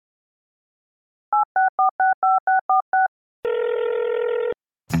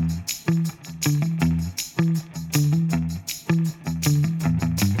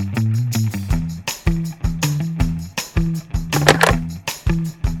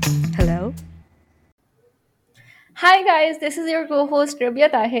Hi guys, this is your co-host Rabia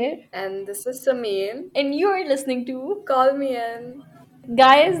Tahir, And this is Samin. and you are listening to Call me in.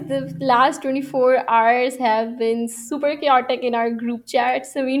 guys. The last 24 hours have been super chaotic in our group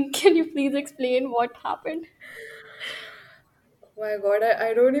chats. I mean, can you please explain what happened? My God,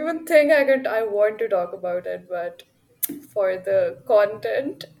 I don't even think I want to talk about it, but for the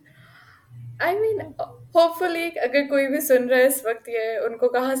content, I mean, hopefully अगर कोई भी सुन रहा है इस वक्त ये उनको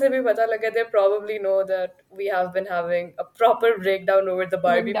कहाँ से भी पता लगे they probably know that we have been having a proper breakdown over the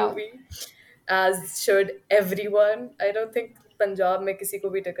Barbie Breakdown. movie, as should everyone. I don't think Punjab में किसी को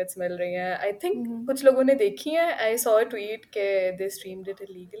भी टिकट्स मिल रही हैं. I think Mhm. कुछ लोगों ने देखी हैं. I saw a tweet के they streamed it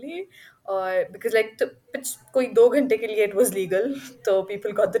illegally, or because like कोई 2 घंटे के लिए it was legal, so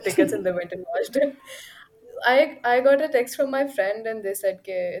people got the tickets and they went and watched it. I got a text from my friend and they said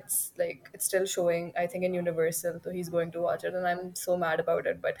ke it's still showing, I think, in Universal, so he's going to watch it and I'm so mad about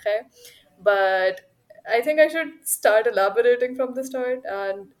it. But I think I should start elaborating from the start.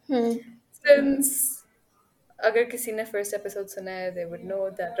 And Hmm. since अगर किसी ने first episode सुना है, they would know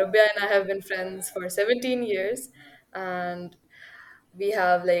that Rabia and I have been friends for 17 years, and we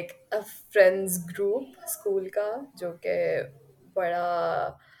have like a friends group school का जो कि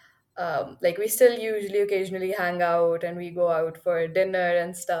बड़ा like we still usually occasionally hang out and we go out for dinner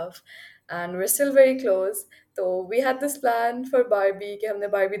and stuff, and we're still very close. So we had this plan for Barbie कि हमने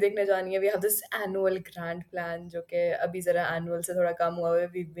Barbie देखने जानी है. We have this annual grand plan जो कि अभी ज़रा annual से थोड़ा कम हुआ है.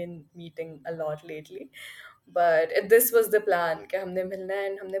 We've been meeting a lot lately, but this was the plan कि हमने मिलना है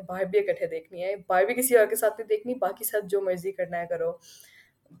and हमने Barbie इकट्ठे देखनी है. Barbie किसी और के साथ नहीं देखनी, बाकी सब जो मर्जी करना है करो.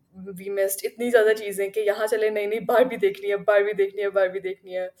 वी मिस्ड इतनी ज़्यादा चीज़ें कि यहाँ चले, नहीं नहीं बारबी देखनी है, बारबी देखनी है, बारबी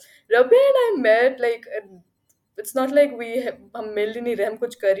देखनी है. रबी and I met like it's not like हम मिल ही नहीं रहे, हम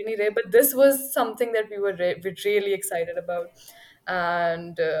कुछ कर ही नहीं रहे, but this was something that we really excited about.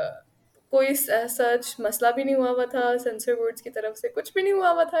 And कोई सच मसला भी नहीं हुआ हुआ था सेंसर बोर्ड्स की तरफ से, कुछ भी नहीं हुआ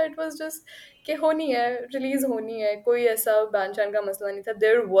हुआ था. इट वाज जस्ट कि होनी है, रिलीज होनी है, कोई ऐसा बैन शैन का मसला नहीं था.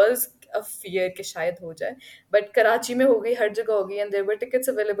 देयर वाज अ फियर कि शायद हो जाए, बट कराची में हो गई, हर जगह हो गई, and there were tickets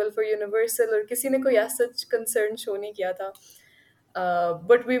available for universal, और किसी ने कोई ऐसा कंसर्न शो नहीं किया था.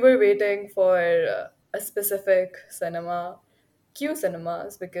 But we were waiting for a specific cinema, Q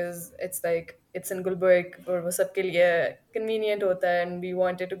cinemas, because it's like it's in Gulberg और वो सबके लिए convenient होता है, and we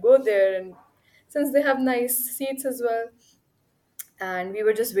wanted to go there, and since they have nice seats as well, and we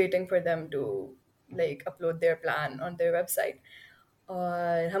were just waiting for them to like upload their plan on their website.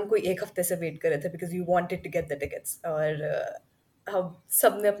 और हम कोई एक हफ्ते से वेट कर रहे थे because we wanted to get the tickets. और हम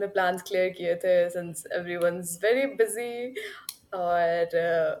सब ने अपने प्लान्स क्लियर किए थे सिंस एवरीवन's वेरी बिजी. और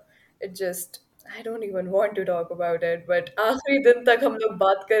it just I don't even want to talk about it, but आखिरी दिन तक हम लोग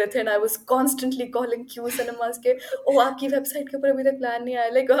बात कर रहे थे, and I was constantly calling Q Cinemas के, ओ आपकी वेबसाइट के ऊपर अभी तक प्लान नहीं आया.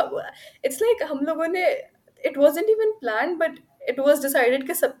 लाइक इट्स लाइक हम लोगों ने, it wasn't even planned, but it was decided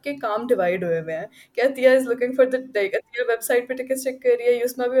कि सबके काम डिवाइड हुए हुए हैं. कि Atiya is looking for the, like Atiya website पे टिकट्स चेक कर रही है,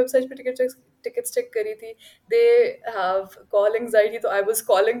 युस्मा भी वेबसाइट पे टिकट्स चेक करी थी. दे हैव कॉल एंग्जाइटी, तो I was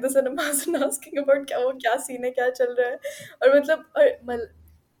calling the cinemas and asking about क्या वो क्या सीन है, क्या चल रहा है. और मतलब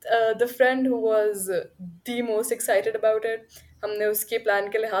the friend who was the most excited about it, हमने उसके प्लान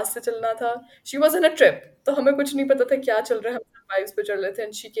के लिहाज से चलना था. She was in a trip, तो हमें कुछ नहीं पता था क्या चल रहा है, हम सब वाइब्स पे चल रहे थे,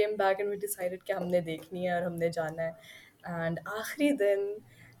 and she came back and we decided कि हमने देखनी है और हमने जाना है. एंड आखिरी दिन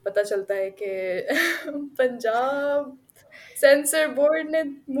पता चलता है कि पंजाब सेंसर बोर्ड ने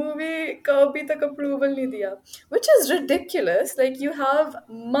मूवी का अभी तक अप्रूवल नहीं दिया, which is ridiculous. Like, you have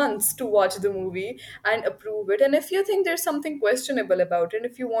months to watch the movie and approve it, and if you think there's something questionable about it,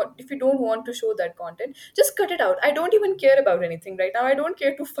 if you don't want to show that content, just cut it out. I don't even care about anything right now. I don't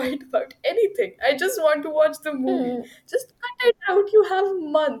care to fight about anything. I just want to watch the movie. Hmm. Just cut it out. You have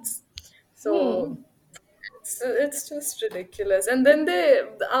months. So Hmm. it's just ridiculous. And then they,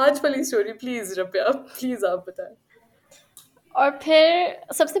 आज वाली story, please रब्या, please आप बताएं. और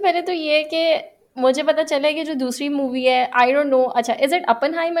फिर सबसे पहले तो ये कि मुझे पता चला कि जो दूसरी मूवी है, आई डोंट नो, अच्छा इज इट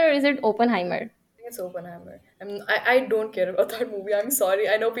अपेनहाइमर और is it Oppenheimer? Think it's Oppenheimer. I don't care about that movie. I'm sorry.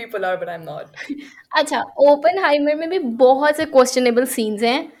 I know people are, but I'm not. अच्छा, ओपेनहाइमर में भी बहुत से क्वेश्चनेबल सीन्स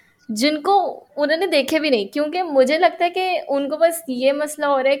हैं जिनको उन्होंने देखे भी नहीं, क्योंकि मुझे लगता है कि उनको बस ये मसला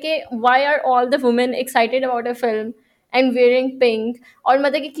हो रहा है कि why are all the women excited about a film and wearing pink, और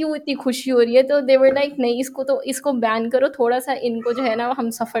मतलब कि क्यों इतनी खुशी हो रही है, तो दे वर लाइक नहीं, इसको बैन करो थोड़ा सा, इनको जो है ना हम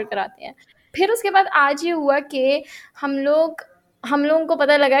सफ़र कराते हैं. फिर उसके बाद आज ये हुआ कि हम लोगों को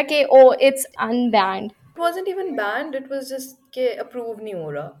पता लगा कि oh it's unbanned. It wasn't even banned. It was just कि approve नहीं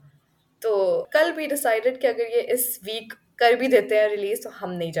हो रहा. तो कल we decided कि अगर ये इस week कर भी देते हैं रिलीज तो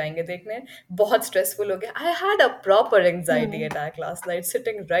हम नहीं जाएंगे देखने, बहुत स्ट्रेसफुल हो गया. I had a proper anxiety hmm, attack last night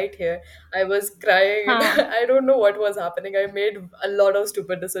sitting right here. I was crying and हाँ। I don't know what was happening. I made a lot of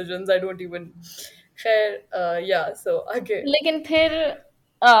stupid decisions. I don't even. Khair, yeah, so again. लेकिन फिर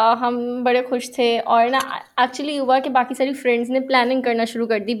हम बड़े खुश थे और ना actually हुआ कि बाकी सारी फ्रेंड्स ने प्लानिंग करना शुरू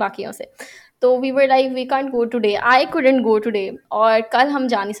कर दी बाकियों से। तो we were like we can't go today, I couldn't go today और कल हम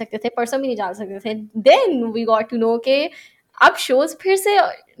जा नहीं सकते थे, परसों भी नहीं जा सकते थे। Then we got to know कि अब शोज़ फिर से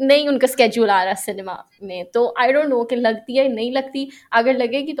नहीं उनका स्केड्यूल आ रहा है सिनेमा में। तो आई डोंट नो कि लगती है, नहीं लगती। अगर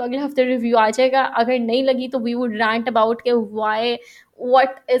लगेगी तो अगले हफ्ते रिव्यू आ जाएगा, अगर नहीं लगी तो वी वुड रैंट अबाउट के why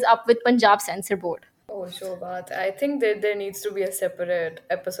what is up with Punjab censor board. Oh, Shobhat. I think that there needs to be a separate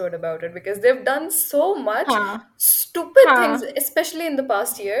episode about it because they've done so much हाँ, stupid things, हाँ। especially in the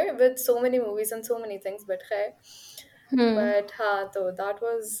past year with so many movies and so many things. But khair. Hmm. But हाँ, तो that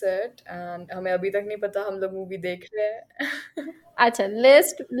was it. And हमें अभी तक नहीं पता हम लोग मूवी देख रहे हैं. अच्छा,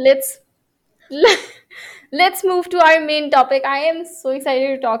 let's move to our main topic. I am so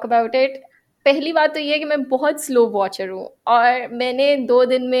excited to talk about it. पहली बात तो ये है कि मैं बहुत स्लो वॉचर हूँ और मैंने 2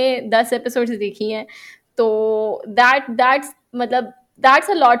 दिन में 10 एपिसोड्स देखी हैं। तो दैट्स मतलब that's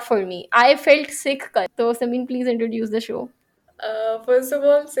a lot for me. I felt sick कल। तो Sameen please introduce the show. First of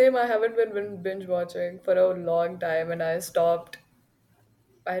all, same. I haven't been binge watching for a long time, and I stopped.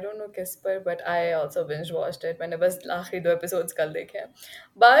 I don't know किस पर, but I also binge watched it. मैंने बस आखिरी 2 episodes कल देखे हैं.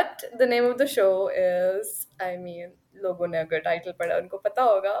 But the name of the show is, I mean, लोगों ने अगर टाइटल पढ़ा उनको पता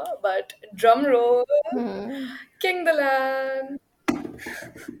होगा. But drum roll, hmm. King the Land.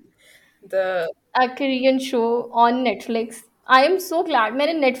 The a Korean show on Netflix. I am so glad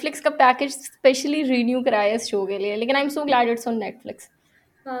मैंने नेटफ्लिक्स का पैकेज स्पेशली रिन्यू कराया है इस शो के लिए, लेकिन आई am so glad it's on Netflix.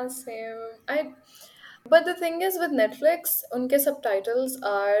 same. I But the thing is with Netflix, उनके subtitles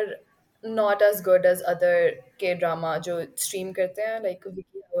are not as good as other K-drama जो stream करते हैं, like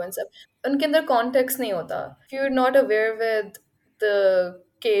Viki and सब. उनके अंदर context नहीं होता. If you're not aware with the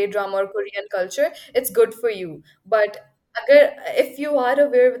K-drama or Korean culture, it's good for you. But अगर if you are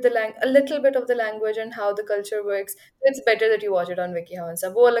aware with the a little bit of the language and how the culture works, it's better that you watch it on Viki and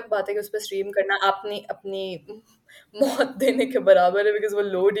सब. वो अलग बात है कि उस पर stream करना अपनी अपनी मौत देने के बराबर है because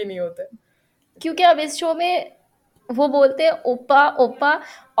वो load ही नहीं होता है. क्योंकि अब इस शो में वो बोलते हैं ओप्पा ओप्पा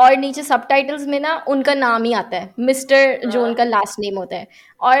और नीचे सबटाइटल्स में ना उनका नाम ही आता है मिस्टर, जो हाँ. उनका लास्ट नेम होता है।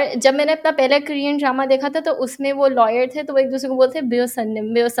 और जब मैंने अपना पहला कोरियन ड्रामा देखा था तो उसमें वो लॉयर थे, तो वो एक दूसरे को बोलते हैं बेओ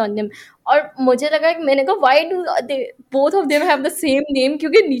सन्निम। और मुझे लगा कि मैंने कहा why do they both of them have the same name,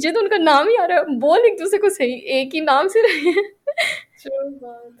 क्योंकि नीचे तो उनका नाम ही आ रहा है, बोल एक दूसरे को सही एक ही नाम से रहे हैं। जो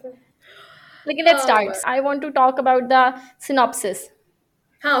बात है. लेकिन लेट्स हाँ start. but I want to talk about the synopsis.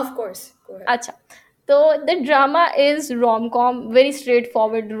 हाँ, of course, go ahead. अच्छा, तो the drama is rom-com, very straight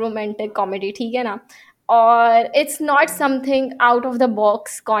forward romantic comedy, ठीक है ना? और it's not something out of the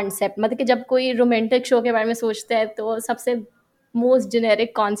box concept. मतलब कि जब कोई रोमांटिक शो के बारे में सोचता है तो सबसे most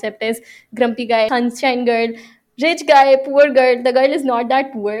generic concept is grumpy guy, sunshine girl, rich guy, poor girl. The girl is not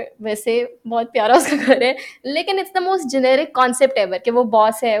that poor, वैसे बहुत प्यारा उसका घर है, लेकिन it's the most generic concept ever कि वो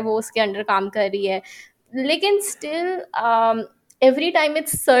बॉस है, वो उसके अंडर काम कर रही है। लेकिन still every time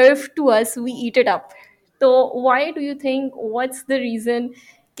it's served to us we eat it up. So why do you think, what's the reason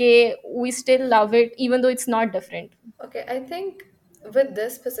we still love it even though it's not different? Okay, I think with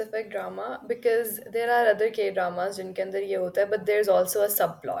this specific drama, because there are other K dramas जिनके अंदर ये होता है, but there's also a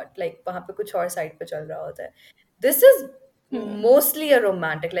subplot, like वहाँ पे कुछ और side पे चल रहा होता है. This is Hmm. mostly a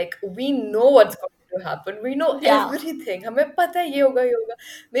romantic, like we know what's going to happen, we know Yeah. everything, हमें पता है ये होगा.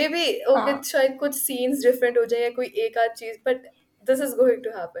 Maybe okay हाँ. शायद कुछ scenes different हो जाए या कोई एक आध चीज, but this is going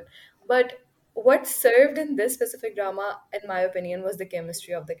to happen. But what served in this specific drama, in my opinion, was the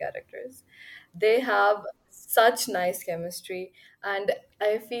chemistry of the characters. They have such nice chemistry, and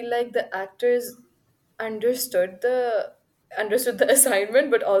I feel like the actors understood the understood the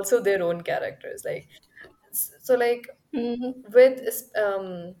assignment, but also their own characters. Like so, like Hmm. with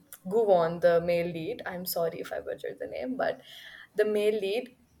Guvon, the male lead. I'm sorry if I butchered the name, but the male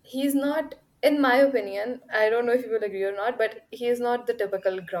lead, he's not, in my opinion, I don't know if you will agree or not, but he is not the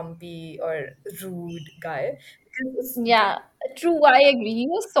typical grumpy or rude guy. Because Yeah, true, I agree, he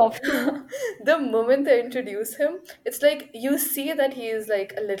was soft too. the moment they introduce him, it's like you see that he is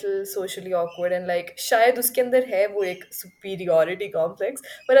like a little socially awkward and like शायद उसके अंदर है वो एक superiority complex,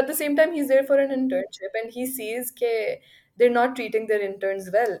 but at the same time he's there for an internship and he sees के they're not treating their interns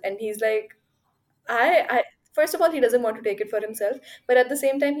well, and he's like I first of all, he doesn't want to take it for himself, but at the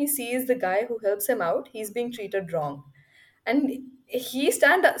same time, he sees the guy who helps him out, he's being treated wrong, and he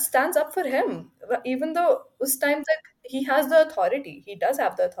stands up for him, even though us time that he has the authority, he does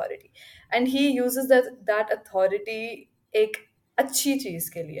have the authority, and he uses that authority एक अच्छी चीज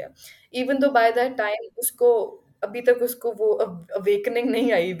के लिए। Even though by that time उसको अभी तक उसको वो अवेकनिंग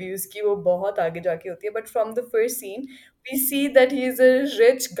नहीं आई भी उसकी, वो बहुत आगे जाके होती है, but from the first scene we see that he is a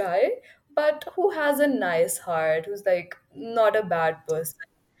rich guy but who has a nice heart, who is like not a bad person.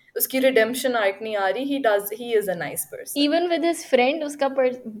 उसकी रिडेम्पशन आर्क नहीं आ रही, he is a nice person. Even with his friend, उसका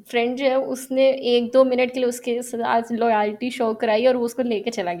friend जो है उसने 1-2 minute के लिए उसके साथ लॉयल्टी शो कराई और वो उसको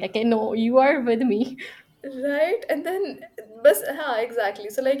लेके चला गया कि no you are with me. Right, and then बस हाँ exactly,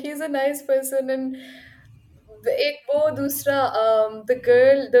 so like he is a nice person. And एक वो दूसरा the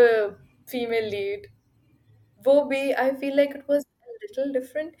girl, the female lead, वो भी I feel like it was a little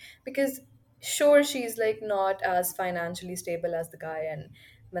different because sure she's like not as financially stable as the guy and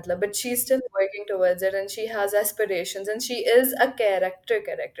मतलब but she's still working towards it and she has aspirations and she is a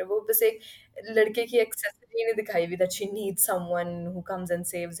character। वो बस एक लड़के की accessory नहीं दिखाई हुई that she needs someone who comes and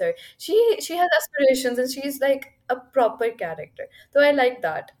saves her। she has aspirations and she's like a proper character, so I like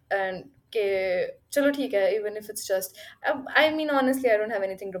that। and के चलो ठीक है, even if it's just I mean honestly I don't have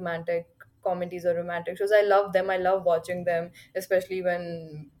anything romantic comedies or romantic shows। I love them, I love watching them, especially when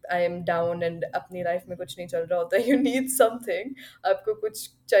I am down and अपनी life में कुछ नहीं चल रहा होता you need something, आपको कुछ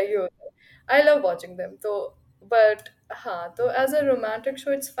चाहिए होता है। I love watching them। तो but हाँ, तो as a romantic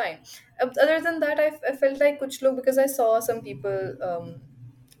show it's fine। Other than that I felt like कुछ लोग, because I saw some people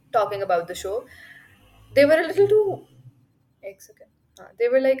talking about the show, they were a little too, एक second, they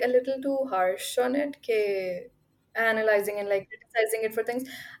were like a little too harsh on it, के analyzing and like criticizing it for things।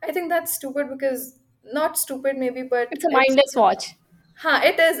 I think that's stupid because not stupid maybe, but it's a it's mindless watch. हाँ,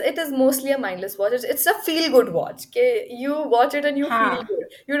 it is mostly a mindless watch। It's a feel good watch। Okay, you watch it and you feel हाँ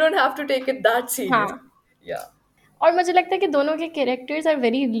good। You don't have to take it that serious। हाँ। Yeah। और मुझे लगता है कि दोनों के characters are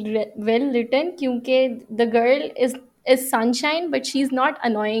very well written, क्योंकि the girl is sunshine but she is not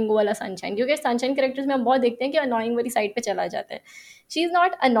annoying वाला सनशाइन, क्योंकि सनशाइन कैरेक्टर्स में हम बहुत देखते हैं कि अनोइंग वाली साइड पे चला जाता है। She is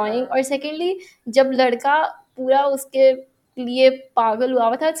not annoying. हाँ। और सेकेंडली, जब लड़का पूरा उसके लिए पागल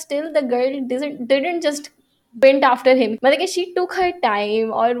हुआ था, still the girl didn't just went after him, मतलब कि she took her time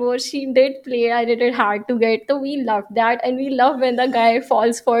और वो she did play a little hard to get, तो we love that and we love when the guy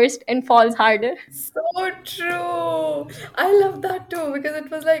falls first and falls harder. So true। I love that too because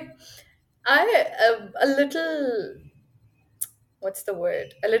it was like I a little, what's the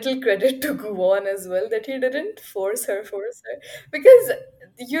word, a little credit to Guwon as well that he didn't force her, because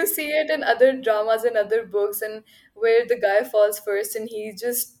you see it in other dramas and other books and where the guy falls first and he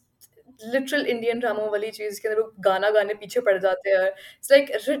just literal Indian drama वाली चीज के अंदर वो गाना गाने पीछे पड़ जाते हैं। It's like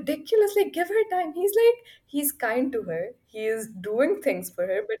ridiculous, like give her time। He's kind to her, he is doing things for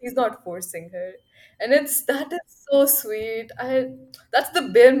her but he's not forcing her, and it's that is so sweet। I That's the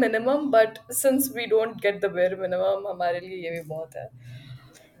bare minimum, but since we don't get the bare minimum हमारे लिए ये भी बहुत है।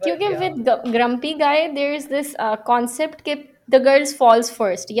 But क्योंकि yeah। With grumpy guy there is this concept कि the girls falls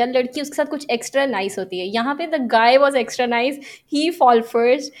first, या लड़की उसके साथ कुछ एक्स्ट्रा नाइस होती है। यहाँ पे the guy was extra nice, he fall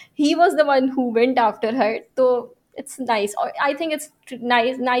first, he was the one who went after her, तो इट्स नाइस और I think it's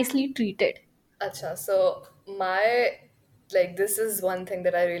nicely treated. Acha, so my like this is one thing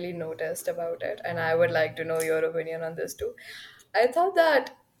that I really noticed about it, and I would like to know your opinion on this too। I thought that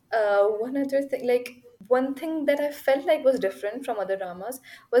one other thing, like one thing that I felt like was different from other dramas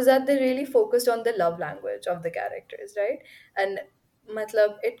was that they really focused on the love language of the characters, right? And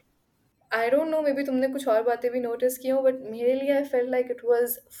matlab it, I don't know, maybe तुमने कुछ और बातें भी notice की हो, but मेरे लिए I felt like it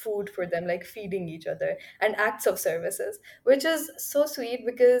was food for them, like feeding each other and acts of services, which is so sweet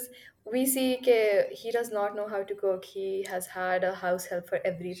because we see ke he does not know how to cook. He has had a house help for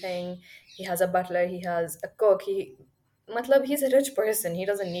everything. He has a butler. He has a cook. Matlab, he's a rich person. He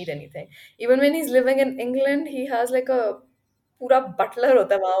doesn't need anything. Even when he's living in England, he has like a पूरा butler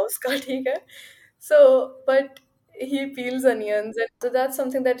होता है वहाँ उसका, ठीक है? So, but he peels onions, and so that's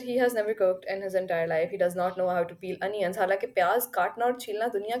something that he has never cooked in his entire life। He does not know how to peel onions। हालांकि प्याज काटना और छीलना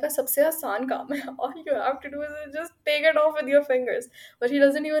दुनिया का सबसे आसान काम है। All you have to do is just take it off with your fingers, but he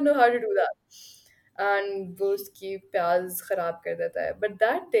doesn't even know how to do that। And वो उसकी प्याज खराब कर देता है। But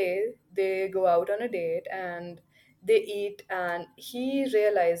that day they go out on a date and they eat and he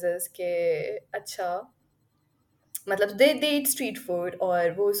realizes कि अच्छा मतलब they eat street food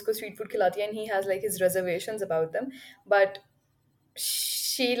और वो उसको street food खिलाती है and he has like his reservations about them, but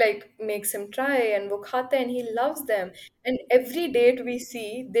she like makes him try and वो खाता है and he loves them। and every date we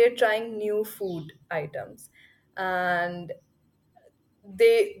see they're trying new food items and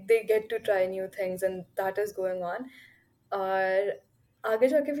they get to try new things and that is going on। और आगे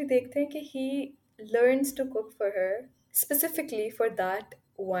जाके भी देखते हैं कि he learns to cook for her specifically for that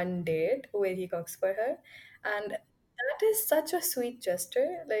one date where he cooks for her, and that is such a sweet gesture।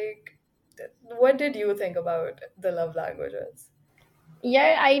 like What did you think about the love languages?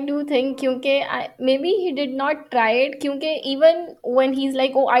 Yeah, I do think क्योंकि maybe he did not try it क्योंकि even when he's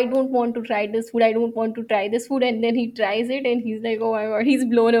like, oh, I don't want to try this food, I don't want to try this food, and then he tries it and he's like, oh my god, he's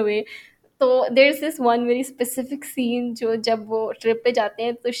blown away. So there's this one very specific scene जो जब वो trip पे जाते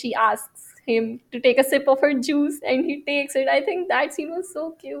हैं तो she asks him to take a sip of her juice and he takes it. I think that scene was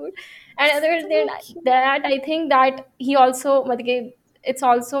so cute. And other than So cute. that, I think that he also मतलब कि it's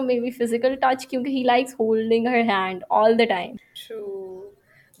also maybe physical touch क्योंकि he likes holding her hand all the time. True.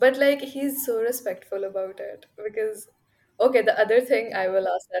 But like he's so respectful about it because okay, the other thing I will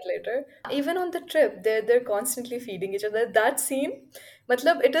ask that later. Even on the trip, they're constantly feeding each other. That scene,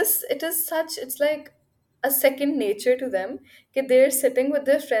 matlab, it is such it's like a second nature to them. That they're sitting with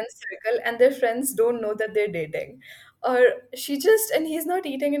their friends circle and their friends don't know that they're dating. Or she just and he's not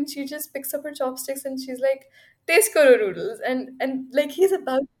eating and she just picks up her chopsticks and she's like, taste karo noodles and like he's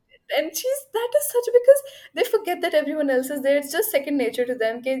about and she's that is such because they forget that everyone else is there. It's just second nature to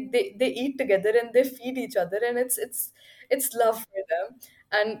them. Okay, they eat together and they feed each other, and it's love for them.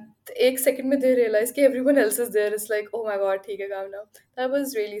 And एक second में they realize कि everyone else is there. It's like oh my god, ठीक है काम now. That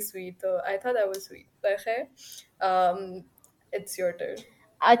was really sweet. So I thought that was sweet. But है, it's your turn.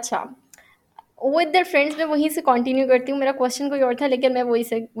 अच्छा, with their friends मैं वहीं से कंटिन्यू करती हूँ। मेरा क्वेश्चन कोई और था लेकिन मैं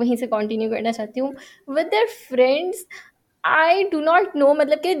वहीं से कंटिन्यू करना चाहती हूँ। With their friends I do not know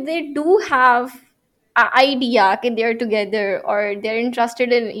मतलब कि दे डू हैव आइडिया कि दे आर टुगेदर और they are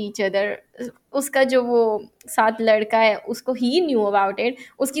interested in each other. उसका जो वो साथ लड़का है उसको ही न्यू अबाउट इट,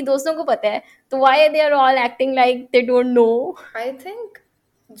 उसकी दोस्तों को पता है, तो why they are all acting like they don't know. I think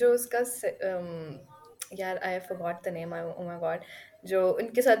जो उसका यार I forgot the name. Oh my god. जो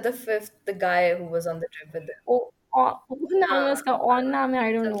उनके साथ the fifth the guy who was on the trip with them. ओ, नाम है हाँ, उसका, और नाम है,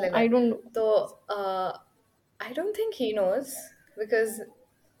 I don't no, something like I that. Don't know. तो I don't think he knows because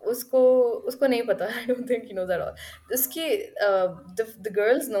उसको उसको नहीं पता. I don't think he knows at all. उसकी the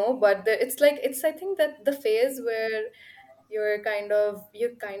girls know, but it's like it's I think that the phase where you're kind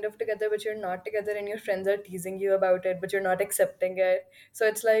of together but you're not together and your friends are teasing you about it but you're not accepting it. So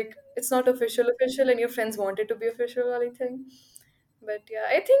it's like it's not official and your friends want it to be official, I think. But yeah,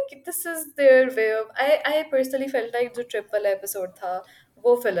 I think this is their way of. I personally felt like the triple episode था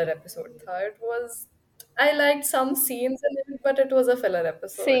वो filler episode था. It was I liked some scenes in it, but it was a filler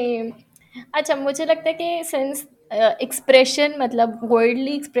episode. Same. अच्छा, मुझे लगता है कि since expression मतलब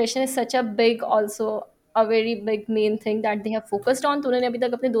worldly expression is such a big also a very big main thing that they have focused on, तो उन्होंने अभी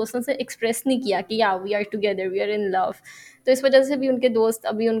तक अपने दोस्तों से एक्सप्रेस नहीं किया कि या we are together, we are in love. तो इस वजह से भी उनके दोस्त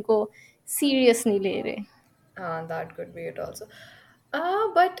अभी उनको सीरियस नहीं ले रहे। That could be it also.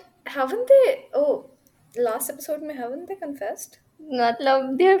 But haven't they? Oh, last episode में haven't they confessed?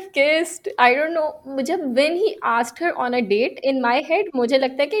 मतलब they have kissed, I don't know, मुझे when he asked her on a date in my head मुझे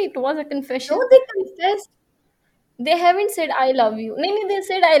लगता है कि it was a No, confession. they confessed. They haven't said I love you, नहीं नहीं, they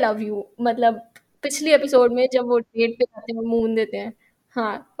said I love you, मतलब पिछली episode में जब वो डेट पे जाते हैं मून देते हैं।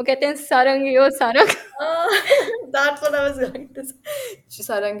 हाँ, वो कहते हैं सारंग यो सारंग। Uh, that's what I was going to say.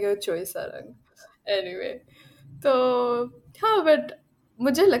 Sarang your choice, Sarang. Anyway, तो हाँ बट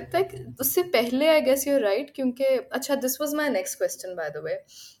मुझे लगता है कि उससे पहले आई गेस यूर राइट क्योंकि अच्छा this was my next question by the way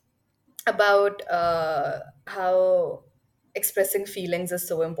about how expressing feelings is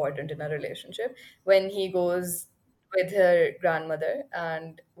so important in a relationship when he goes with her grandmother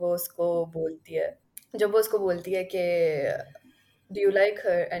and वो उसको बोलती है जब वो उसको बोलती है कि do you like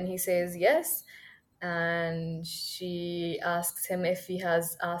her and he says yes and she asks him if he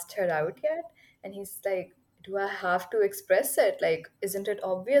has asked her out yet and he's like do I have to express it like isn't it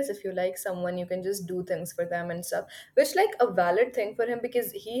obvious if you like someone you can just do things for them and stuff which like a valid thing for him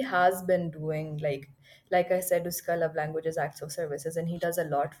because he has been doing like I said uska love language is acts of services and he does a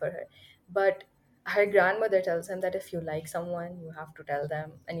lot for her but her grandmother tells him that if you like someone you have to tell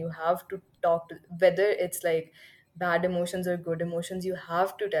them and you have to talk to whether it's like bad emotions or good emotions you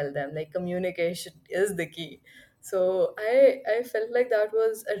have to tell them like communication is the key so I felt like that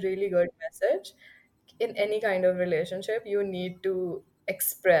was a really good message in any kind of relationship you need to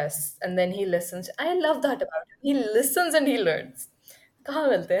express and then he listens. I love that about him. He listens and he learns. कहाँ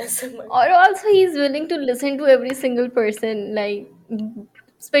मिलते हैं ऐसे मन? और also he is willing to listen to every single person, like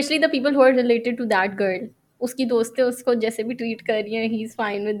specially the people who are related to that girl. उसकी दोस्तें उसको जैसे भी ट्रीट कर रही हैं, he is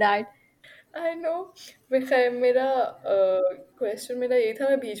fine with that. I know खैर मेरा क्वेश्चन मेरा ये था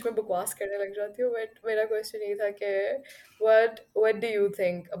मैं बीच में बकवास करने लग जाती हूँ बट मेरा क्वेश्चन ये था कि what do you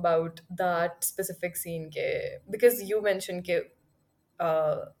think about that specific scene के because you mentioned कि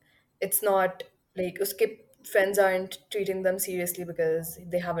uh, it's not like uske friends aren't treating them seriously because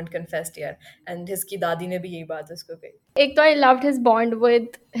they haven't confessed yet and his की दादी ने भी यही बात उसको कही एक तो I loved his bond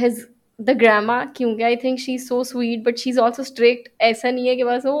with his the ग्रामा, क्योंकि I think she is so sweet but she is also strict. ऐसा नहीं है कि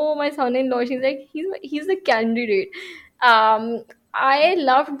बस ओ माई सन in law, she is like he is the candidate. I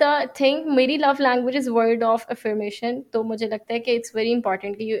love the thing, मेरी love language is word of affirmation. तो मुझे लगता है कि इट्स वेरी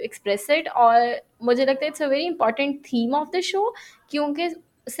इंपॉर्टेंट कि यू एक्सप्रेस इट. और मुझे लगता है it's a very important theme of the show, क्योंकि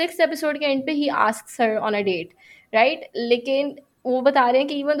 6th एपिसोड के एंड पे he asks her on a date, right? लेकिन वो बता रहे हैं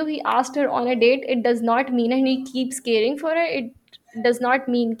कि even though he asked her on a date, it does not mean and he keeps caring for her. It does not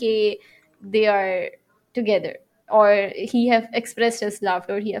mean ke they are together, or he have expressed his love,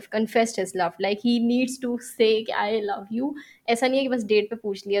 or he have confessed his love. Like he needs to say कि I love you. ऐसा नहीं है कि बस date पे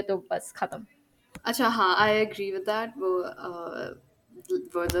पूछ लिया तो बस खत्म. अच्छा हाँ, आई एग्री विद दैट. वो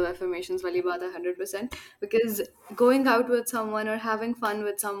words of affirmations वाली बात है 100%. Because going out with someone or having fun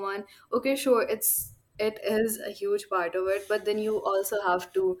with someone, okay, sure, it is a huge part of it, but then you also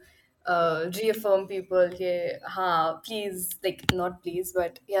have to reaffirm people कि हाँ, please, like not please,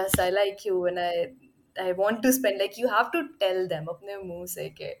 but yes, I like you and I want to spend, like you have to tell them अपने मुंह से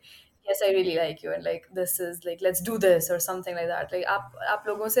कि yes, I really like you and like this is like let's do this or something like that. Like आप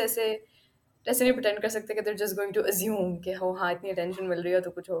लोगों से ऐसे नहीं pretend कर सकते कि they're just going to assume कि हो हाँ इतनी attention मिल रही है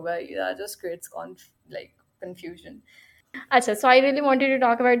तो कुछ होगा. That just creates like confusion. Acha, so I really wanted to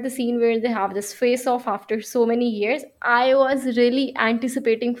talk about the scene where they have this face off after so many years. I was really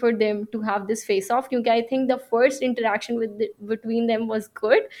anticipating for them to have this face off because I think the first interaction between them was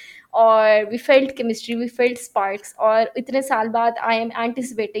good, or we felt chemistry, we felt sparks. और इतने साल बाद I am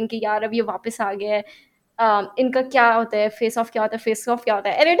anticipating कि यार अब ये वापस आ गया है. इनका क्या होता है face off, क्या होता है face off, क्या होता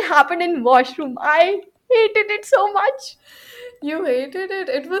है, and it happened in washroom. I hated it so much. You hated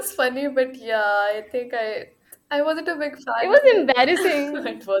it. It was funny, but yeah, I think I wasn't a big It fan of was it. embarrassing.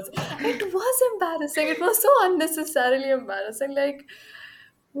 It was embarrassing. It was so unnecessarily embarrassing. Like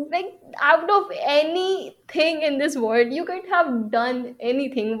Like out of anything in this world you could have done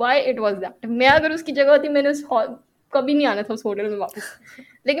anything. Why it was that? मैं अगर उसकी जगह होती मैंने उस hall कभी नहीं आना था उस होटल में वापस.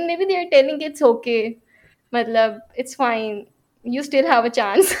 लेकिन may be they are telling it's okay, मतलब it's fine, you still have a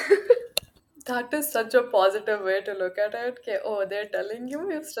chance. that is such a positive way to look at it. Okay, oh, they're telling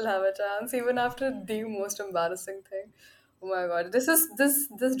you still have a chance even after the most embarrassing thing. Oh my god,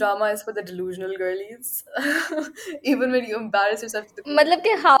 this drama is for the delusional girlies. Even when you embarrass yourself to the core. मतलब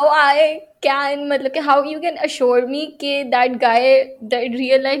कि how I can, मतलब कि how you can assure मी कि that guy, that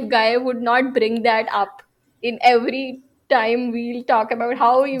real life guy would not bring that up in every time we'll talk about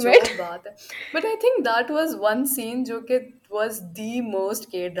how you जो met. बात है. But I think that was one scene जो कि was the most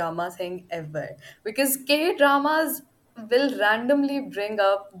K drama thing ever, because K dramas will randomly bring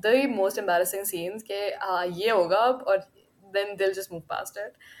up the most embarrassing scenes कि हाँ ये होगा अब, और then they'll just move past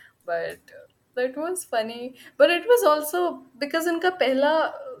it. But that was funny, but it was also because उनका पहला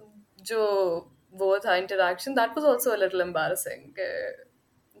जो वो था interaction, that was also a little embarrassing.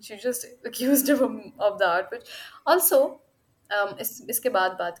 She just accused him of that, which also इसके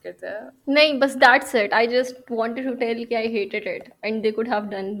बाद बात करते हैं. नहीं, बस that's it. I just wanted to tell कि I hated it and they could have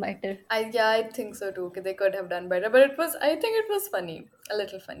done better. Yeah, I think so too. They could have done better, but I think it was funny, a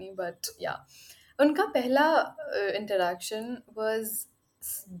little funny, but yeah. उनका पहला interaction was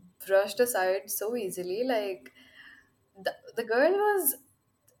brushed aside so easily. Like the girl was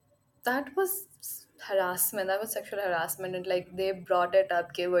that was harassment, that was sexual harassment, and like they brought it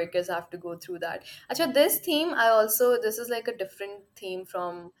up कि workers have to go through that. अच्छा, this is like a different theme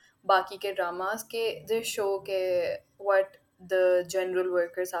from बाकी के dramas के they show के what the general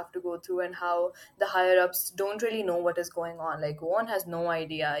workers have to go through and how the higher ups don't really know what is going on. Like one has no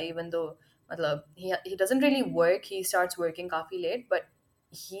idea, even though मतलब he doesn't really work, he starts working काफी late, but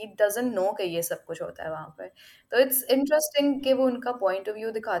he doesn't know कि ये सब कुछ होता है वहाँ पर. तो इट्स इंटरेस्टिंग कि वो उनका पॉइंट ऑफ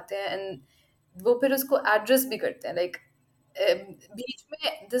व्यू दिखाते हैं, एंड वो फिर उसको एड्रेस भी करते हैं. लाइक बीच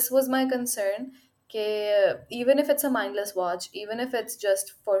में दिस वाज माय कंसर्न कि even if it's a mindless watch, even if it's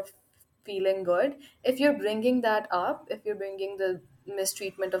just for feeling good, if you're bringing that up, if you're bringing the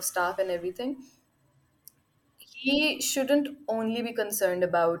mistreatment of staff and everything, he shouldn't only be concerned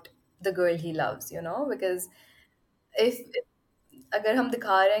about the girl he loves, because if अगर हम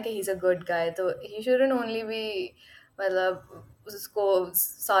दिखा रहे हैं कि he's a good guy, तो he shouldn't only be मतलब उसको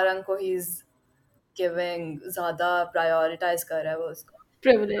सारंग को he's giving ज़्यादा prioritize कर रहा है वो उसको. हाँ,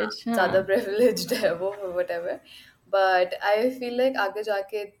 प्रिविलेज, हाँ. ज़्यादा privileged है वो, whatever. But I feel like आगे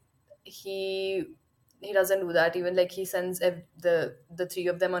जाके he doesn't do that. Even like he sends the three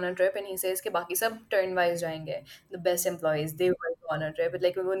of them on a trip and he says कि बाकी सब turn wise जाएंगे, the best employees they will go on a trip, but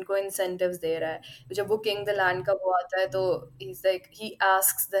like वो उनको incentives दे रहा है. तो जब वो King the Land का वो आता है तो he's like he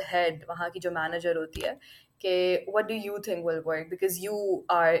asks the head वहाँ की जो manager होती है कि what do you think will work, because you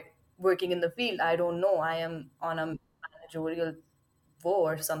are working in the field, I don't know, I am on a managerial wo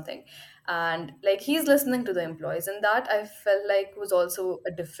or something. And like he's listening to the employees, and that I felt like was also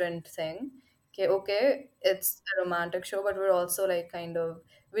a different thing. Okay, it's a romantic show, but we're also like kind of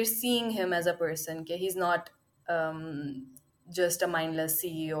we're seeing him as a person. Okay, he's not um just a mindless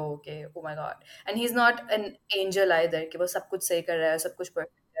CEO. Okay, oh my god, and he's not an angel either. कि वो सब कुछ सही कर रहा है, सब कुछ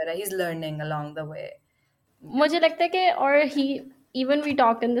perfect कर रहा है. He's learning along the way. मुझे लगता है कि और ही even we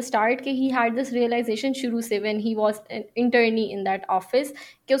talked in the start कि ही हैड दिस रियलाइजेशन शुरू से when he was internee in that office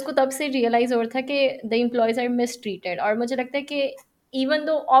कि उसको तब से रियलाइज हो रहा था कि the employees are miss treated और मुझे लगता है कि इवन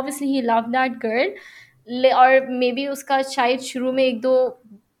दो obviously he love that girl और मे बी उसका शायद शुरू में एक दो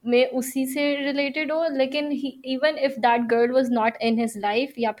में उसी से रिलेटेड हो लेकिन even if that girl was not in his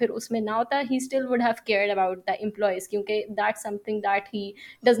life या फिर उसमें ना होता he still would have cared about the employees क्योंकि that's something that he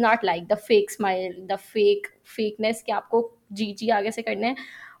does not like the fake smile the fakeness कि आपको जी जी आगे से करना है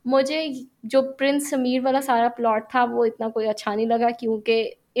मुझे जो प्रिंस समीर वाला सारा प्लॉट था वो इतना कोई अच्छा नहीं लगा क्योंकि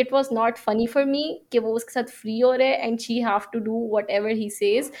it was not funny for me कि वो उसके साथ फ्री हो रहे and she have to do what ever he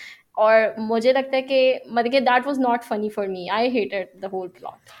says और मुझे लगता है कि मतलब कि that was not funny for me I hated the whole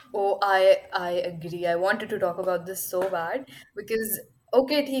plot Oh, I agree. I wanted to talk about this so bad because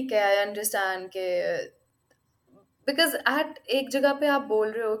okay, ठीक है, I understand कि because at एक जगह पे आप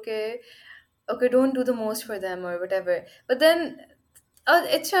बोल रहे हो कि okay, don't do the most for them or whatever, but then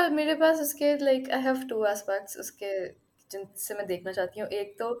अच्छा मेरे पास उसके like I have two aspects उसके जिनसे मैं देखना चाहती हूँ.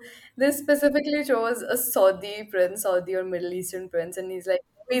 एक तो this specifically shows a Saudi prince, Saudi or Middle Eastern prince, and he's like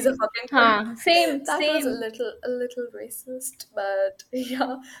he's a fucking हाँ same that was same a little racist, but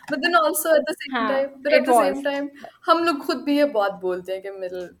yeah. But then also at the same हाँ time, it was हम लोग खुद भी ये बात बोलते हैं कि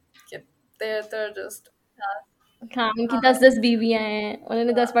मिडिल कि they're just हाँ, हाँ उनकी हाँ, 10-10 बीवियां हैं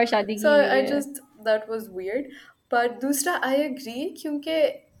उन्होंने 10 बार शादी so की हुई I है just that was weird. But दूसरा I agree क्योंकि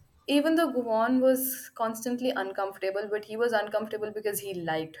even though Guvon was constantly uncomfortable, but he was uncomfortable because he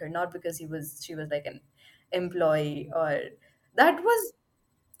liked her, not because she was like an employee or that was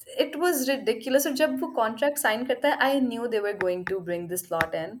it was ridiculous. और जब वो contract sign करता है, I knew they were going to bring this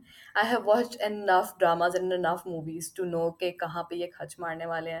plot in. I have watched enough dramas and enough movies to know कि कहाँ पे ये खच मारने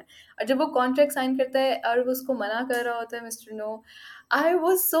वाले हैं. और जब वो contract sign करता है और वो उसको मना कर रहा होता है Mr. No, I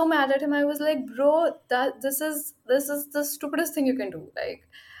was so mad at him. I was like, bro, that this is the stupidest thing you can do. Like,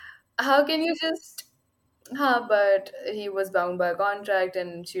 how can you just but he was bound by a contract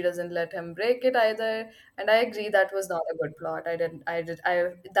and she doesn't let him break it either. And I agree that was not a good plot. I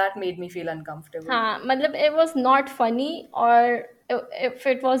that made me feel uncomfortable. हाँ मतलब it was not funny और if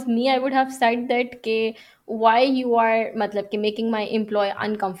it was me I would have said that कि why you are मतलब कि making my employee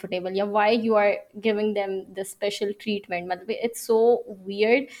uncomfortable या why you are giving them the special treatment मतलब it's so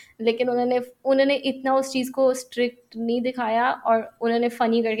weird लेकिन उन्होंने उन्होंने इतना उस चीज़ को strict नहीं दिखाया और उन्होंने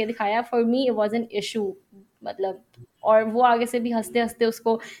funny करके दिखाया for me it was an issue मतलब और वो आगे से भी हंसते हंसते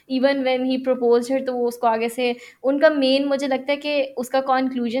उसको इवन व्हेन ही प्रपोज हर तो वो उसको आगे से उनका मेन मुझे लगता है कि उसका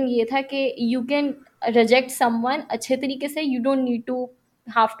कंक्लूजन ये था कि यू कैन रिजेक्ट समवन अच्छे तरीके से you don't need to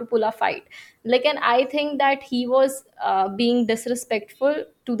have to pull a fight लेकिन I think that he was being disrespectful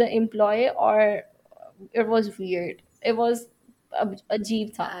to the employee or it was weird it was अजीब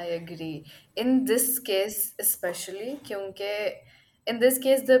था I agree. In this case, especially, क्योंकि in this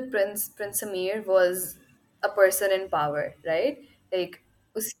case, the Prince Amir was a person in power, right? Like,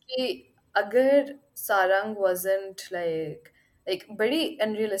 उसकी अगर Sarang wasn't like बड़ी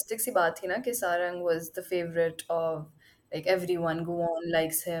unrealistic सी बात थी ना कि Sarang was the favorite of like everyone. Guwon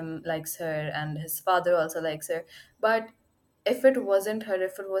likes him, likes her, and his father also likes her. But if it wasn't her,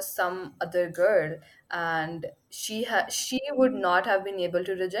 if it was some other girl, and she would not have been able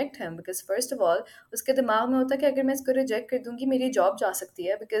to reject him because first of all उसके दिमाग में होता कि अगर मैं इसको reject कर दूंगी मेरी job जा सकती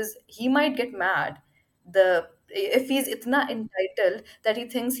है because he might get mad the if he's इतना entitled that he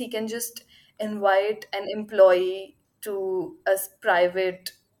thinks he can just invite an employee to a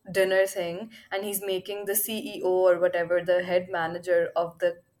private dinner thing and he's making the CEO or whatever the head manager of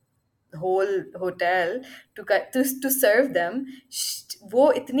the whole hotel to serve them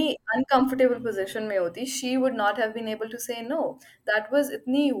वो इतनी uncomfortable position में होती she would not have been able to say no. That was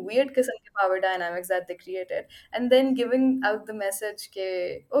इतनी weird किस्म के power dynamics that they created and then giving out the message के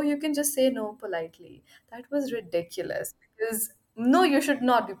oh you can just say no politely. That was ridiculous because no you should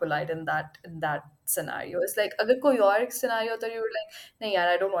not be polite in that scenario. It's like अगर कोई और scenario तो you were like नहीं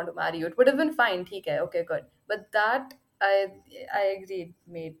यार I don't want to marry you, it would have been fine ठीक है okay good, but that I I agree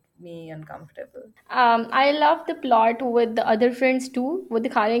made me uncomfortable. I love the plot with the other friends to वो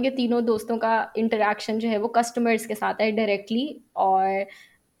दिखा रहे हैं कि तीनों दोस्तों का इंटरेक्शन जो है वो कस्टमर्स के साथ है डायरेक्टली और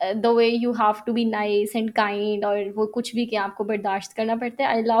the way you have to be nice and kind और वो कुछ भी कि आपको बर्दाश्त करना पड़ता है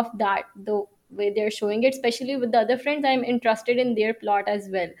आई लव दैट दो way they're showing it, especially with the other friends. I'm interested in their plot as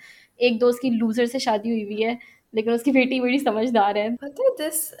well. एक दोस्त की लूजर से शादी हुई हुई है, लेकिन उसकी बेटी बड़ी समझदार है. पता है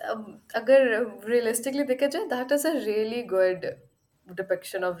दिस, अगर रियलिस्टिकली देखा जाए, that is a really good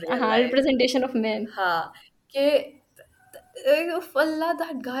depiction of real हाँ, लाइफ. Representation of man. हाँ, कि Allah,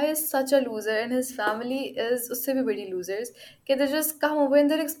 that guy is such a loser and his family is उससे भी बड़ी losers. कि they just come over and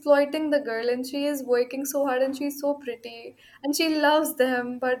they're exploiting the girl and she is working so hard and she's so pretty and she loves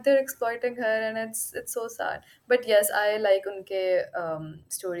them, but they're exploiting her and it's so sad. But yes, I like उनके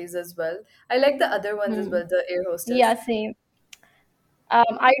stories as well. I like the other ones as Hmm. well, the air hostess. Yeah, same.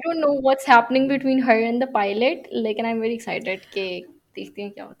 I don't know what's happening between her and the pilot, लेकिन I'm very excited कि देखते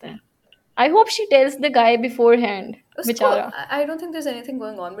हैं क्या होता है. I hope she tells the guy beforehand, उसको, बेचारा. I don't think there's anything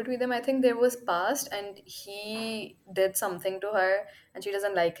going on between them. I think there was past and he did something to her and she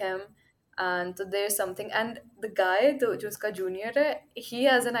doesn't like him. And so there's something. And the guy, the जो उसका junior है, he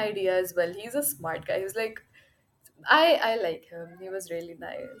has an idea as well. He's a smart guy. He's like, I like him. He was really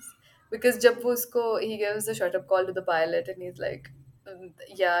nice. Because जब वो उसको, he gives the shut up call to the pilot and he's like,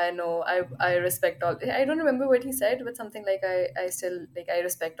 yeah, I know, I respect all. I don't remember what he said, but something like I still like, I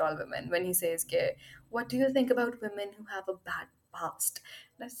respect all women. When he says, "Ke, what do you think about women who have a bad past?"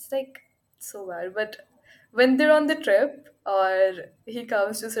 That's like so bad. But when they're on the trip or he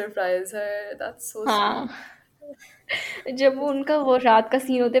comes to surprise her, that's so हाँ, sweet. जब वो उनका वो रात का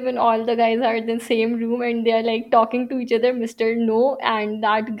scene होता है when all the guys are in the same room and they are like talking to each other, Mr. No and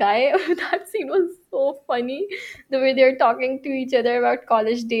that guy. That scene was so funny, the way they are talking to each other about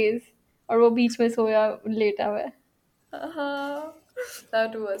college days, और वो बीच में सोया लेटा हुआ है. हाँ,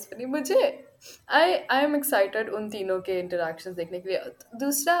 that was funny. मुझे I am excited उन तीनों के interactions देखने के लिए.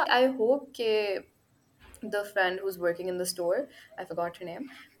 दूसरा, I hope के the friend who's working in the store, I forgot her name,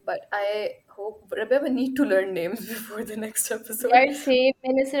 but I hope Rebecca need to learn names before the next episode. यार सेम,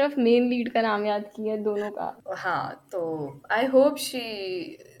 मैंने सिर्फ मेन लीड का नाम याद किया है दोनों का. हाँ, तो I hope she,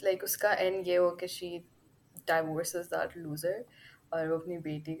 like उसका end ये हो कि she divorces that loser और वो अपनी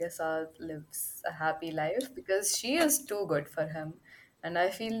बेटी के साथ lives a happy life because she is too good for him and I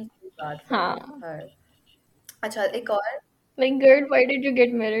feel bad for हाँ. her. अच्छा, एक और, Like, girl, why did you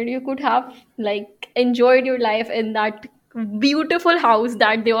get married? You could have like enjoyed your life in that beautiful house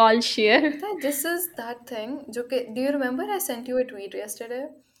that they all share. पता है this is that thing जो कि, do you remember I sent you a tweet yesterday?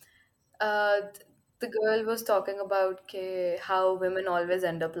 The girl was talking about how women always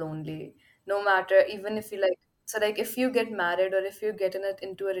end up lonely, no matter, even if you like. So, like, if you get married or if you get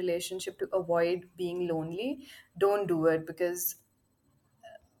into a relationship to avoid being lonely, don't do it because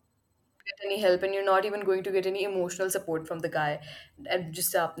get any help and you're not even going to get any emotional support from the guy. And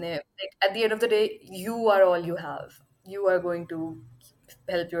just apne, like at the end of the day, you are all you have. You are going to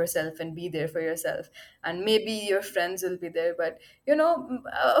help yourself and be there for yourself. And maybe your friends will be there, but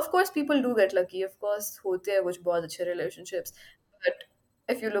of course, people do get lucky. Of course, होते हैं कुछ बहुत अच्छे relationships. But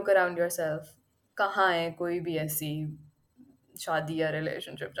if you look around yourself, कहाँ है कोई भी ऐसी शादी या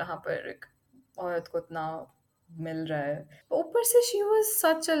रिलेशनशिप जहाँ पर एक औरत को इतना मिल रहा है. ऊपर से she was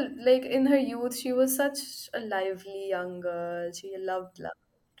such a, like in her youth she was such a lively young girl. She loved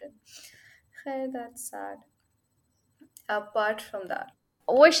love. Hey, that's sad. Apart from that,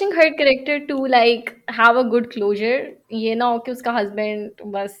 Wishing her character to like have a good closure. ये ना हो कि उसका husband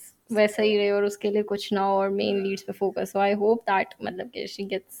बस वैसा ही रहे और उसके लिए कुछ ना हो और main leads पे focus. So I hope that मतलब कि she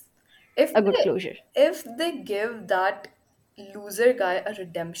gets if a good they closure. if they give that loser guy a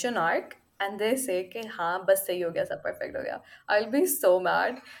redemption arc and they say कि हाँ बस सही हो गया, सब perfect हो गया, I'll be so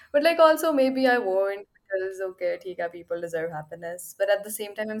mad. But like also maybe I won't because okay ठीक है, people deserve happiness, but at the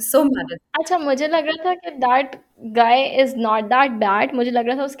same time I'm so mad at. अच्छा, मुझे लग रहा था कि that guy is not that bad. मुझे लग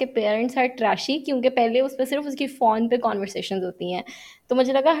रहा था उसके पेरेंट्स आर ट्रैशी, क्योंकि पहले उस पे सिर्फ़ उसकी फ़ोन पे कन्वर्सेशंस होती हैं. तो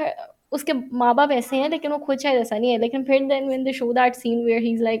मुझे लगा उसके माँ-बाप ऐसे हैं, लेकिन वो खुद शायद ऐसा नहीं है. लेकिन फिर then when they show that scene where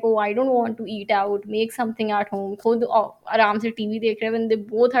he is like, oh I don't want to eat out, make something at home, खुद आराम से टीवी देख रहे हैं when they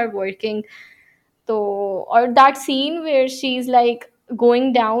both are working. तो और that scene where she is like going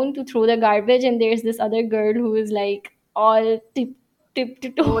down to throw the garbage and there's this other girl who is like all tip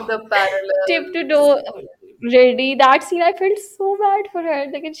to toe, Oh, the tip to parallels. toe ready. That scene, I felt so bad for her.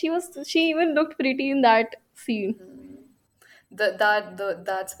 Like, and she even looked pretty in that scene.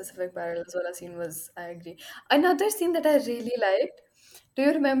 That specific parallels wala scene was, I agree. Another scene that I really liked. Do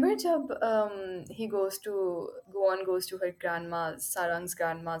you remember jab he goes to her grandma's, Sarang's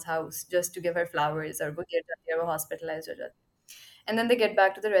grandma's house just to give her flowers और वो गिर जाती है, वो hospitalized हो जाती है. And then they get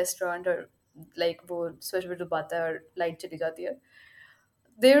back to the restaurant और like वो switch पे दबाता है और light चली जाती है.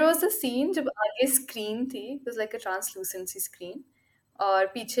 There was a scene जब आगे screen थी, it was like a translucency screen और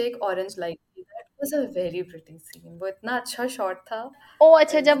पीछे एक orange light थी. That was a very pretty scene. वो इतना अच्छा shot था. ओ I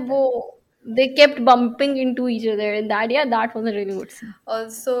अच्छा, really जब वो liked. They kept bumping into each other, and that, yeah, that was a really good scene.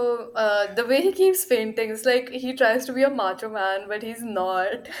 Also, the way he keeps fainting, it's like he tries to be a macho man, but he's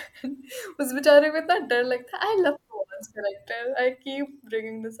not. उस बेचारे को इतना डर लगता है. I love Pawan's character. I keep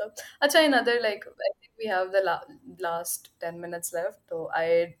bringing this up. Acha, another, like, I think we have the last 10 minutes left, so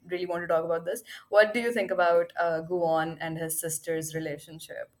I really want to talk about this. What do you think about Guon and his sister's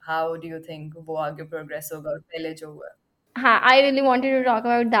relationship? How do you think वो आगे progress होगा और पहले जो हुआ? I really wanted to talk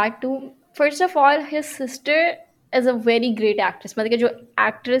about that too. First of all, his sister is a very great actress. मतलब कि जो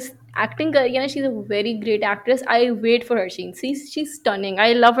actress acting कर रही है ना, she's a very great actress. I wait for her scenes. She's stunning.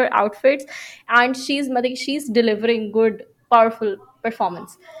 I love her outfits, and मतलब कि she's delivering good, powerful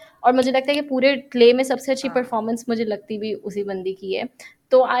performance. और मुझे लगता है कि पूरे प्ले में सबसे अच्छी हाँ. परफॉर्मेंस मुझे लगती भी उसी बंदी की है.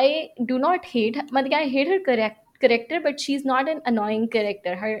 तो आई डू नॉट हेट, मतलब I hate her character, but she's not an annoying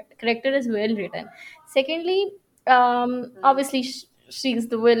character. Her character is well written. Secondly, Hmm. obviously she's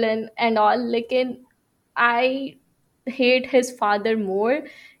the villain and all, लेकिन I hate his father more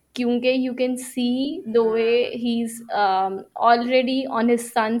क्योंकि you can see the way he's already on his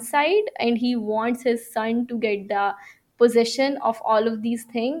son's side and he wants his son to get the possession of all of these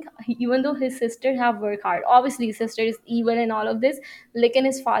things. Even though his sister have worked hard, obviously his sister is evil and all of this,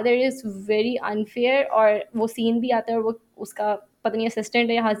 लेकिन his father is very unfair. और वो scene भी आता है और वो उसका पता नहीं असिस्टेंट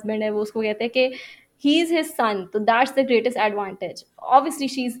है या हस्बैंड है, वो उसको कहते हैं कि he is his son, so that's the greatest advantage. Obviously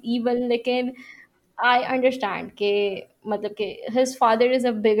she's evil, लेकिन I understand कि मतलब कि his father is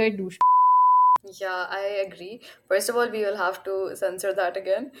a bigger douche. Yeah, I agree. First of all, we will have to censor that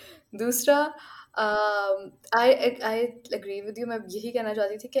again. दूसरा, I agree with you. मैं यही कहना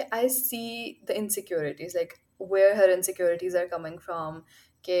चाहती थी कि I see the insecurities, like where her insecurities are coming from.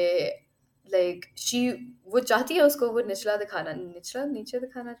 कि like she वो चाहती है उसको वो निचला दिखाना, निचला नीचे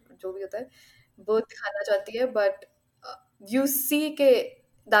दिखाना, जो भी होता है वो दिखाना चाहती है, but you see कि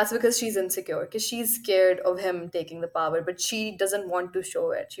that's because she's insecure, because she's scared of him taking the power, but she doesn't want to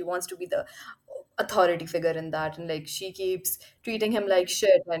show it. She wants to be the authority figure in that, and like she keeps treating him like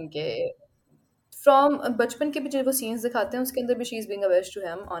shit. And के from बचपन के भी जो वो scenes दिखाते हैं उसके अंदर भी she's being a bitch to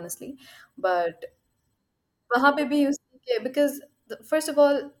him, honestly. But वहाँ पे भी उसके because first of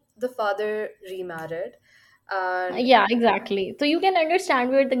all the father remarried, and Yeah, exactly. So you can understand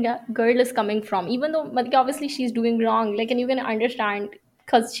where the girl is coming from, even though मतलब कि obviously she's doing wrong. Like, and you can understand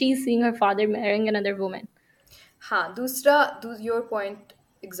because she's seeing her father marrying another woman. हाँ, दूसरा, your point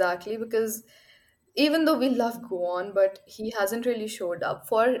exactly, because even though we love Goon, but he hasn't really showed up.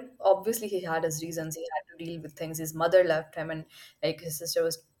 For obviously he had his reasons. He had to deal with things. His mother left him, and like his sister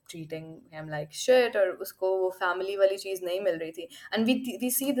was treating him like shit, और उसको वो family वाली चीज नहीं मिल रही थी. And we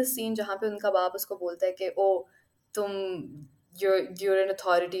see this scene जहाँ पे उनका बाप उसको बोलता है कि ओ तुम you're an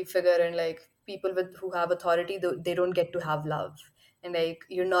authority figure, and like people with who have authority they don't get to have love, and like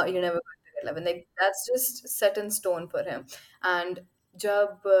you're never going to get love, and like that's just set in stone for him. And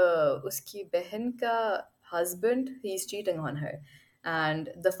जब उसकी बहन का husband, he's cheating on her, and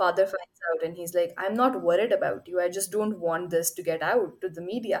the father finds out, and he's like, I'm not worried about you, I just don't want this to get out to the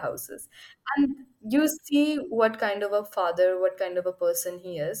media houses. And you see what kind of a father, what kind of a person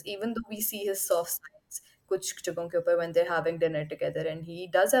he is, even though we see his soft sides कुछ जगहों के ऊपर when they're having dinner together, and he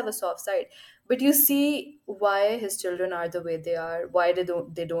does have a soft side, but you see why his children are the way they are, why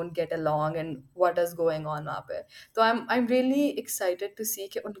they don't get along, and what is going on वहाँ पे. तो I'm really excited to see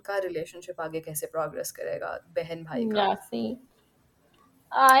कि उनका relationship आगे कैसे progress करेगा बहन भाई का. Yeah, see.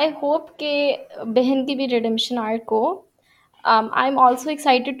 I hope कि बहन की भी redemption arc हो. I'm also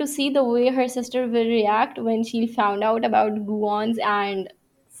excited to see the way her sister will react when she found out about Guwon's and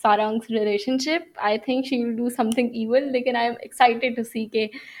Sarang's relationship. I think she will do something evil. Like, and I'm excited to see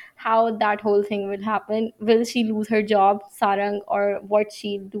ke, how that whole thing will happen. Will she lose her job, Sarang, or what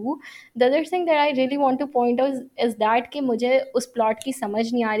she'll do? The other thing that I really want to point out is that कि मुझे उस plot की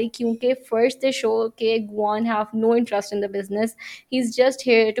समझ नहीं आ रही क्योंकि first they show कि Guwon have no interest in the business. He's just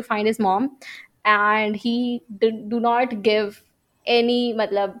here to find his mom, and he do not give any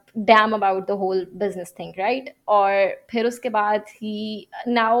मतलब damn about the whole business thing, right? और फिर उसके बाद he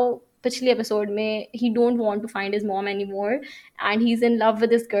now पिछले episode में he don't want to find his mom anymore, and he's in love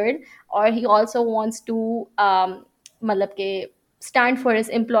with this girl, or he also wants to मतलब के stand for his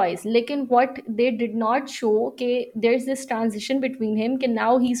employees. लेकिन what they did not show कि there's this transition between him कि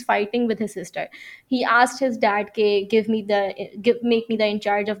now he's fighting with his sister. He asked his dad कि make me the in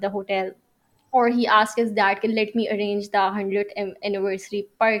charge of the hotel, or he asked his dad, can let me arrange the 100th anniversary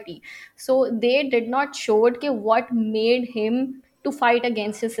party. So they did not show it, what made him to fight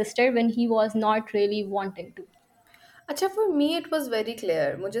against his sister when he was not really wanting to. अच्छा, for me it was very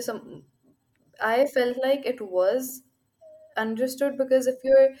clear. I felt like it was understood, because if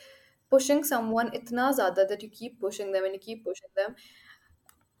you're pushing someone itna zyada that you keep pushing them and you keep pushing them.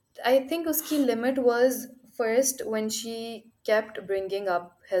 I think uski limit was first when she kept bringing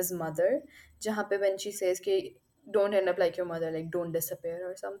up his mother, jahan pe when she says ki don't end up like your mother, like don't disappear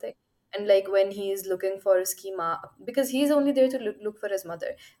or something. And like when he's looking for uski ma, because he's only there to look for his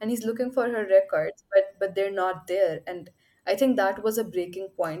mother, and he's looking for her records, but they're not there. And I think that was a breaking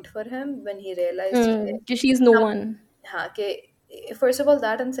point for him when he realized कि she's no one. हाँ कि first of all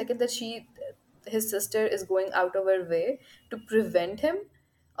that, and second that his sister is going out of her way to prevent him,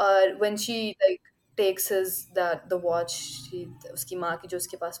 or when she like takes his that the watch, she उसकी माँ की जो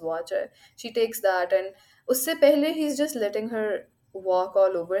उसके पास watch है, she takes that, and उससे पहले he's just letting her walk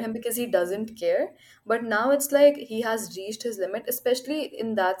all over him because he doesn't care. But now it's like he has reached his limit, especially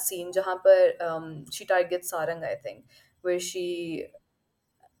in that scene जहाँ पर she targets Sarang, I think, where she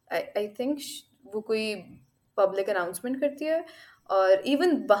I think वो कोई public announcement करती है, और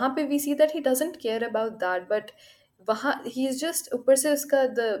even वहाँ पे we see that he doesn't care about that, but वहाँ ही इज जस्ट ऊपर से उसका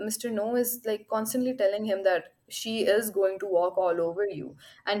the mister no is like constantly telling him that she is going to walk all over you,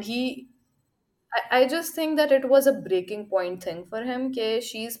 and he I just think that it was a breaking point thing for him. Ke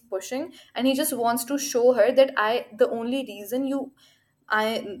she's pushing, and he just wants to show her that the only reason I,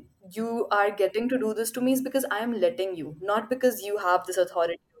 you are getting to do this to me is because I am letting you, not because you have this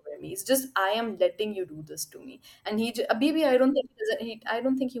authority over me. It's just I am letting you do this to me. And abhi bhi, I don't think I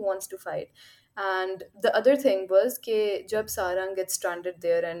don't think he wants to fight. And the other thing was ke jab Sarang gets stranded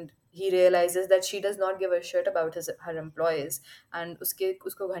there and he realizes that she does not give a shit about her employees, and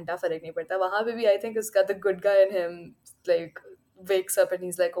उसको घंटा फर्क नहीं पड़ता, वहां पे भी I think उसका the good guy in him like wakes up and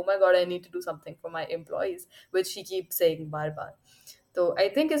he's like, oh my god, I need to do something for my employees, which he keeps saying बार बार. तो आई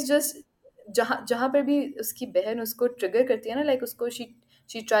थिंक इट्स जस्ट जहाँ जहाँ पर भी उसकी बहन उसको trigger करती है ना, लाइक उसको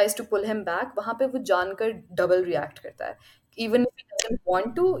she tries to pull him back, वहाँ पे वो जानकर डबल रिएक्ट करता है. Even if he doesn't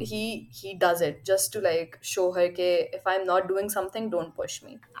want to, he does it just to like show हर के if I am not doing something don't push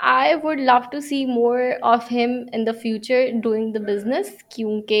me. I would love to see more of him in the future doing the business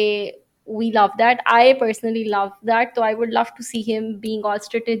क्योंकि we love that. I personally love that. So I would love to see him being all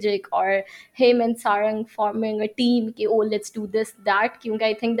strategic or him and Sarang forming a team कि oh let's do this that क्योंकि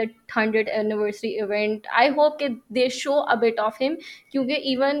I think the 100th anniversary event I hope कि they show a bit of him क्योंकि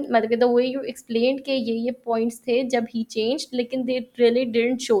even मतलब the way you explained कि ये points थे जब he changed लेकिन they really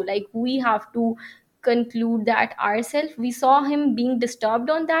didn't show, like we have to conclude that ourselves. We saw him being disturbed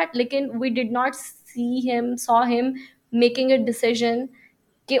on that, लेकिन we did not saw him making a decision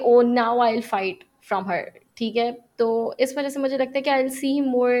कि oh now I'll fight from her. ठीक है, तो इस वजह से मुझे लगता है कि I'll see him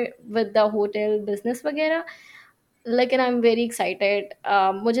more with the hotel business वगैरह. लेकिन आई एम वेरी एक्साइटेड.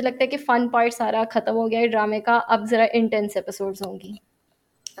 मुझे लगता है कि फन पार्ट सारा खत्म हो गया है ड्रामे का, अब जरा इंटेंस एपिसोड्स होंगी.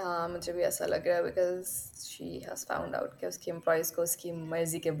 मुझे भी ऐसा लग रहा है because she has found out कि उसकी एम्प्लॉयज को उसकी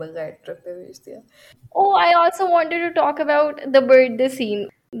मर्जी के बगैर ट्रिप पे भेज दिया. Oh, I also wanted to talk about the birthday scene.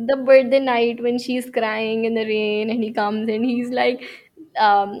 The birthday night when she's crying in the rain and he comes and he's like,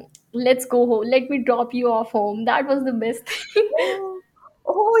 let's go home. Let me drop you off home. That was the best thing. Oh,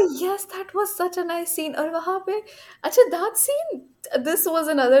 oh yes, that was such a nice scene. और वहाँ पे अच्छा that scene, this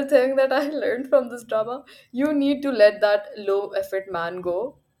was another thing that I learned from this drama. You need to let that low effort man go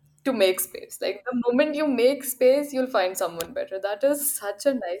to make space. Like the moment you make space, you'll find someone better. That is such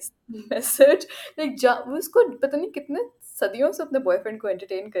a nice message. Like वो उसको पता नहीं कितने सदियों से अपने boyfriend को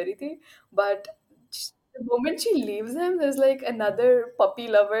entertain करी थी, but the moment she leaves him, there's like another puppy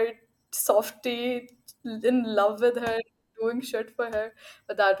lover softie in love with her, doing shit for her.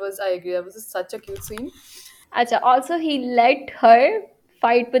 But that was, I agree, that was such a cute scene. Acha, also he let her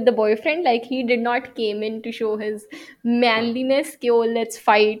fight with the boyfriend. Like he did not came in to show his manliness कि oh let's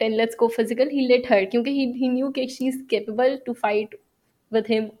fight and let's go physical. He let her क्योंकि he knew that she's capable to fight with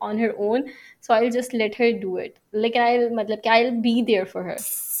him on her own. So I'll just let her do it. Like I'll मतलब कि I'll be there for her.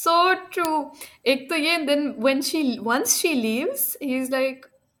 So true. एक तो ये, and then when once she leaves, he's like,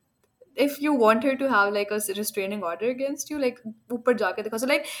 if you want her to have like a restraining order against you, like ऊपर जाके देखो. So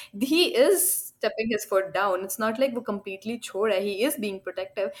like he is stepping his foot down. It's not like वो completely छोड़ है. He is being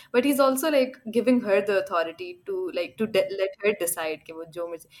protective, but he's also like giving her the authority to like let her decide कि वो जो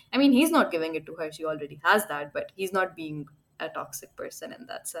मुझे. I mean, he's not giving it to her. She already has that, but he's not being a toxic person in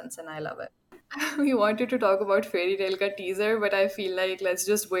that sense, and I love it. We wanted to talk about Fairy Tale ka teaser, but I feel like let's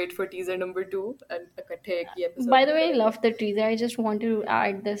just wait for teaser number 2 and इकट्ठे एक ही episode By the में way, I करेंगे. loved the teaser. I just wanted to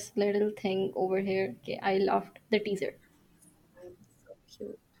add this little thing over here. Okay, I loved the teaser. So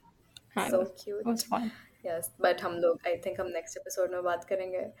cute. हाँ, So it was cute. fun. Yes, but हम लोग I think हम next episode में बात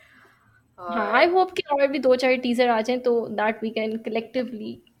करेंगे. हाँ, I और hope कि और भी 2-4 teaser आ जाएँ तो that we can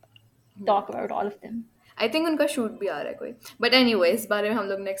collectively talk about all of them. I think उनका शूट भी आ रहा है कोई, बट एनीवे इस बारे में हम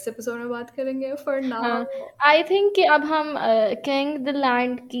लोग नेक्स्ट एपिसोड में बात करेंगे। फॉर हाँ, नाउ आई थिंक कि अब हम किंग द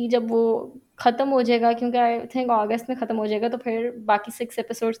लैंड की जब वो ख़त्म हो जाएगा, क्योंकि आई थिंक अगस्त में ख़त्म हो जाएगा, तो फिर बाकी 6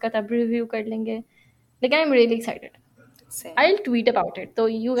 एपिसोड्स का तब रिव्यू कर लेंगे। लेकिन I am really excited. Same. I'll tweet about it. So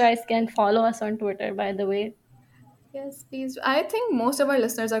you guys can follow us on Twitter, by the way. Yes, please. I think most of our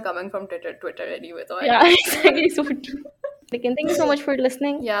listeners are coming from Twitter anyway, so I Yeah, don't exactly. So true. Again, thank you so much for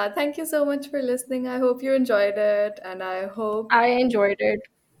listening. Yeah, thank you so much for listening. I hope you enjoyed it, and I hope I enjoyed it.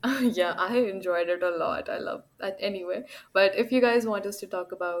 yeah, I enjoyed it a lot. I love that anyway. But if you guys want us to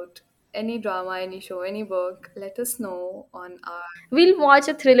talk about any drama, any show, any book, let us know on our We'll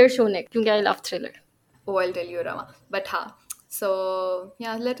watch a thriller show next because I love thriller. oh, I'll tell you drama. But ha. So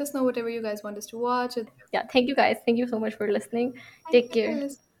yeah, let us know whatever you guys want us to watch. Yeah, thank you guys. Thank you so much for listening. Thank Take you for care.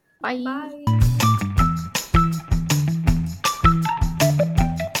 listening. Bye. Bye.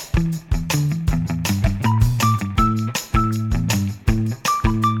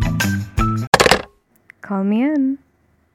 Call me in.